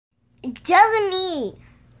It doesn't mean.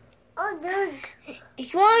 Oh, look.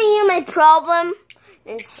 If you want to hear my problem,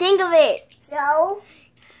 then think of it. So?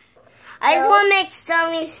 I just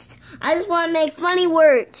want to make funny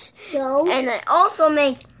words. So? And I also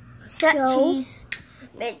make set So? cheese.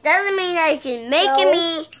 But it doesn't mean that you can make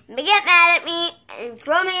me, get mad at me, and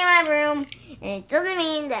throw me in my room. And it doesn't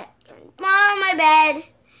mean that you can fall on my bed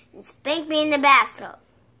and spank me in the bathtub.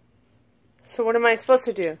 So what am I supposed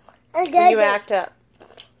to do Okay. when you act up?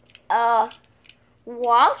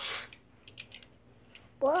 Wash.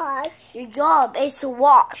 Wash. Your job is to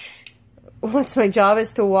wash. What's my job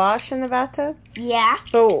is to wash in the bathtub? Yeah.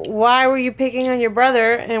 But why were you picking on your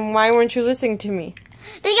brother and why weren't you listening to me?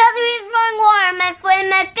 Because he was throwing water on my foot in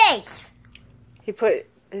my face. He put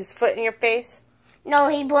his foot in your face? No,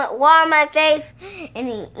 he put water on my face and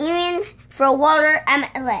he even threw water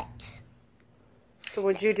at my legs. So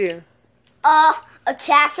what'd you do?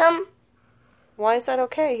 Attack him. Why is that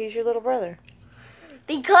okay? He's your little brother.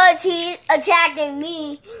 Because he's attacking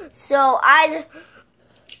me, so I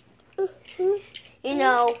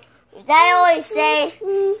always say,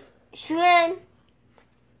 shoot him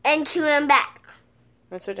and shoot him back.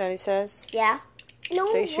 That's what Daddy says? Yeah?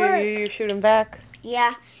 No They shoot work. you, you shoot him back.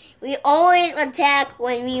 Yeah. We always attack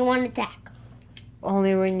when we want to attack.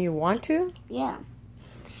 Only when you want to? Yeah.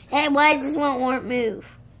 Hey, why does this one won't move?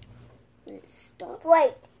 Stop.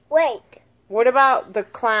 Wait. What about the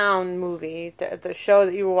clown movie, the show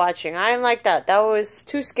that you were watching? I didn't like that. That was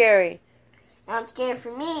too scary. Not scared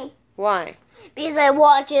for me. Why? Because I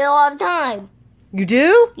watch it all the time. You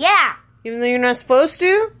do? Yeah. Even though you're not supposed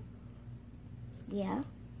to? Yeah.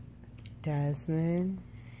 Desmond.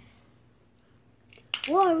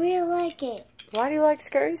 Well, I really like it. Why do you like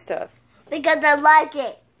scary stuff? Because I like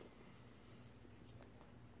it.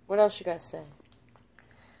 What else you guys say?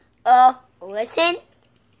 Listen.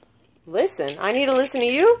 Listen? I need to listen to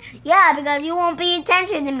you? Yeah, because you won't pay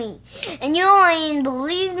attention to me. And you only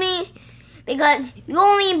believe me because you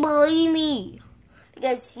only believe me.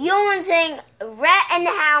 Because you only think a rat in the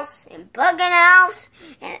house and bug in the house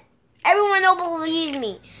and everyone don't believe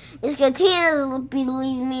me. Just continue to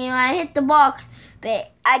believe me when I hit the box.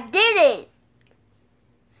 But I did it.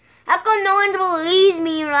 How come no one believes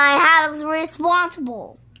me when I have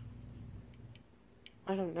responsible?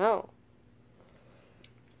 I don't know.